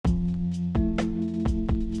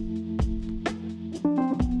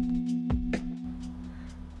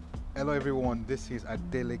Hello everyone, this is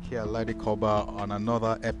Adeleke Aladikoba on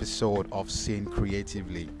another episode of Seeing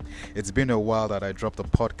Creatively. It's been a while that I dropped a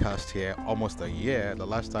podcast here, almost a year. The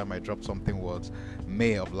last time I dropped something was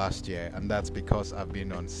May of last year, and that's because I've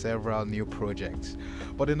been on several new projects.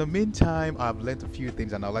 But in the meantime, I've learned a few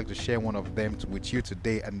things and I'd like to share one of them with you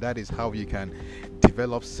today, and that is how you can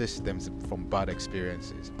develop systems from bad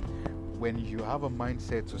experiences. When you have a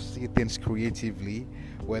mindset to see things creatively,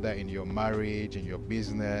 whether in your marriage, in your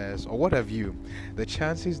business, or what have you, the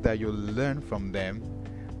chances that you learn from them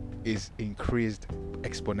is increased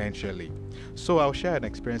exponentially. So I'll share an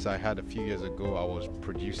experience I had a few years ago. I was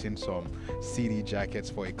producing some CD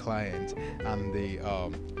jackets for a client, and the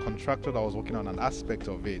contractor that was working on an aspect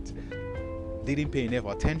of it didn't pay enough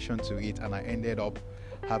attention to it, and I ended up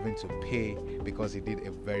having to pay because he did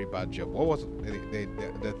a very bad job. What was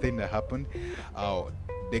the thing that happened?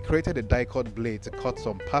 They created a die-cut blade to cut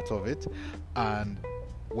some part of it, and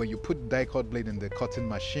when you put the die-cut blade in the cutting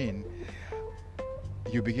machine,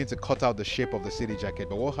 you begin to cut out the shape of the CD jacket.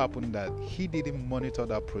 But what happened that he didn't monitor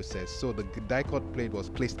that process, so the die-cut blade was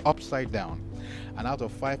placed upside down, and out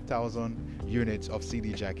of 5,000 units of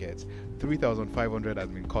CD jackets, 3,500 has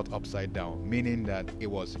been cut upside down, meaning that it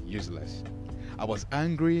was useless. I was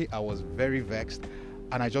angry, I was very vexed,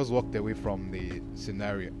 and I just walked away from the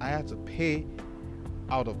scenario. I had to pay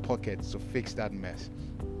out of pocket to fix that mess.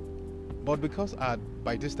 But because I had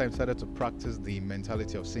by this time started to practice the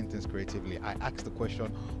mentality of seeing things creatively, I asked the question,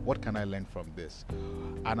 what can I learn from this?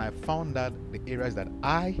 And I found that the areas that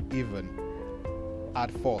I even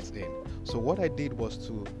had faults in. So what I did was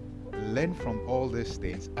to learn from all these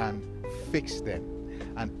things and fix them.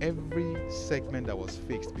 And every segment that was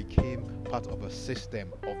fixed became part of a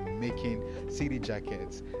system of making CD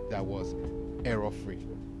jackets that was error-free.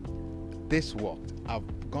 This worked.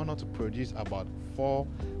 I've gone on to produce about 4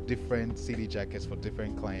 different CD jackets for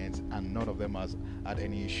different clients, and none of them has had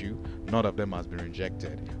any issue. None of them has been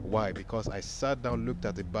rejected. Why? Because I sat down, looked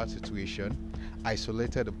at the bad situation,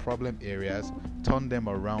 isolated the problem areas, turned them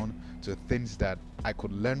around to things that I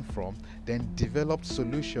could learn from, then developed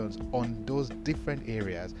solutions on those different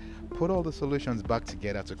areas, put all the solutions back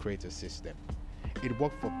together to create a system. It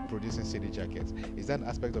worked for producing CD jackets. Is that an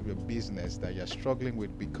aspect of your business that you're struggling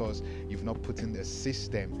with because you've not put in a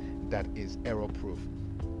system that is error-proof?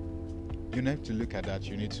 You need to look at that.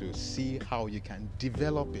 You need to see how you can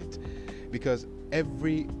develop it, because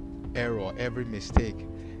every error, every mistake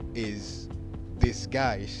is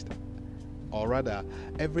disguised, or rather,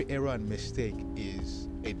 every error and mistake is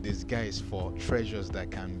a disguise for treasures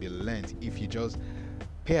that can be learned if you just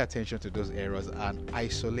pay attention to those errors and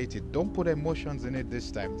isolate it. Don't put emotions in it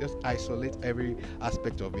this time. Just isolate every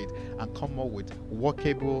aspect of it and come up with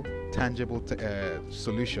workable, tangible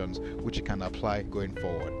solutions which you can apply going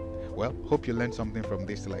forward. Well, hope you learned something from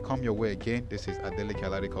this. Till I come your way again, this is Adeleke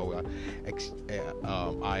Aladikoba.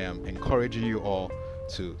 I am encouraging you all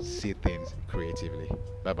to see things creatively.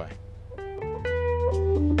 Bye-bye.